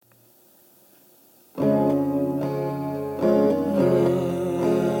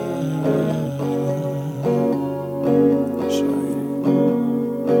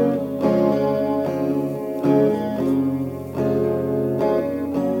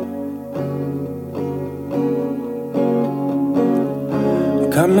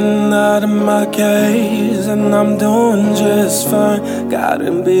Coming out of my cage and I'm doing just fine. Gotta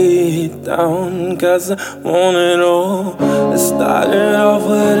be down cause I want it all. It started off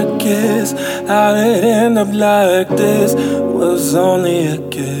with a kiss. How did it end up like this? It was only a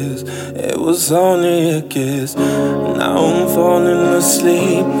kiss. It was only a kiss. Now I'm falling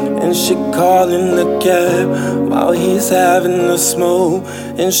asleep and she calling the cab while he's having a smoke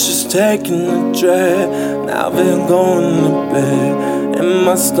and she's taking a drag. Now we're going to bed and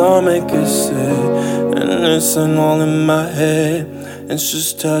my stomach is sick and it's all in my head and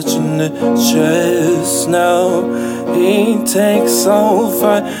she's touching the chest. Now he takes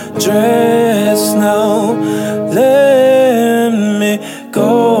over dress. Now let me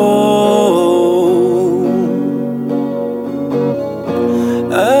go.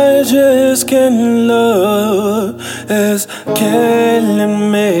 I just can't love. It's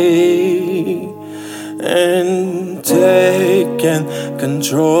killing me and taking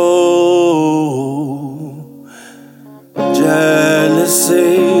control.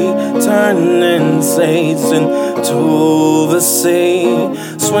 Jealousy turning saints into the sea,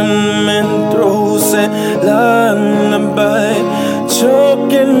 swimming through sad lullaby,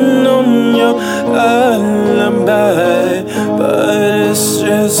 choking on your alibi. But it's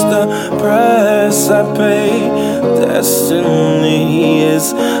just the price I pay. Destiny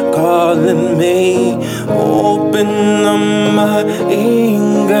is calling me. Open up my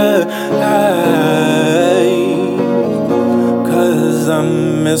anger eyes, cause I'm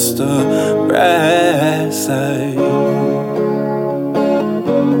Mr. BrightSide.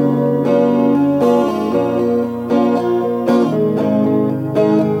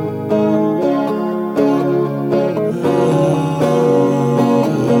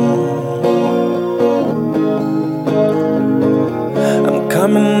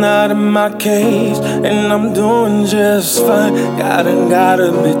 Coming out of my cage and I'm doing just fine.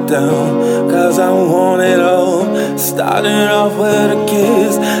 Gotta be down cause I want it all. Started off with a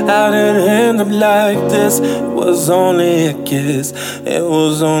kiss. How did it end up like this? It was only a kiss. It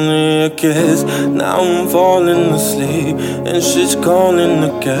was only a kiss. Now I'm falling asleep and she's calling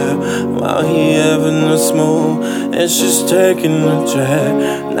the cab while he having a smoke and she's taking a drag.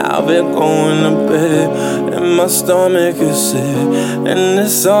 Now we're going to bed and my stomach is sick and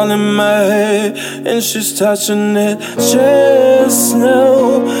it's all in my head and she's touching it just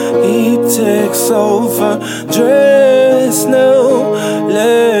now. He takes over dress. Now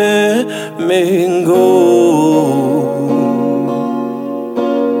let me go,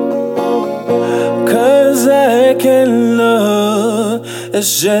 cause I can't love.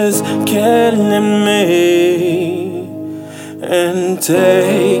 It's just killing me and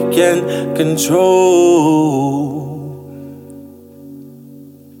taking control.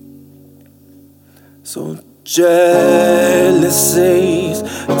 So jealousy's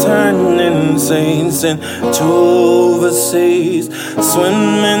turning saints into the seas,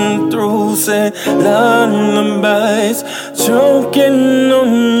 swimming through sad lullabies, choking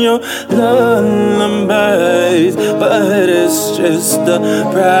on your lullabies. But it's just the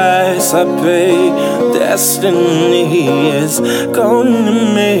price I pay. Destiny is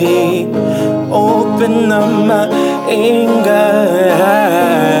calling me. Open up my anger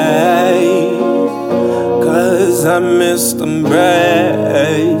eyes, cause I miss the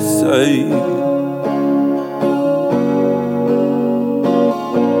BrightSide.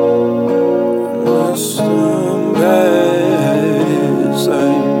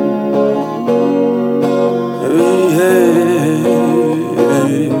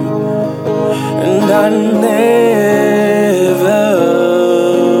 And I never,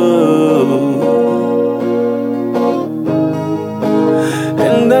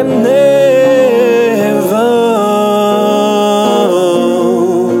 and I never,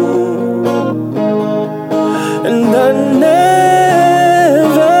 and I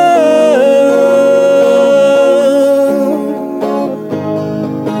never,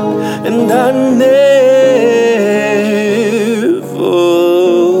 and I never,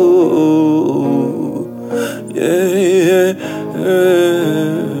 yeah.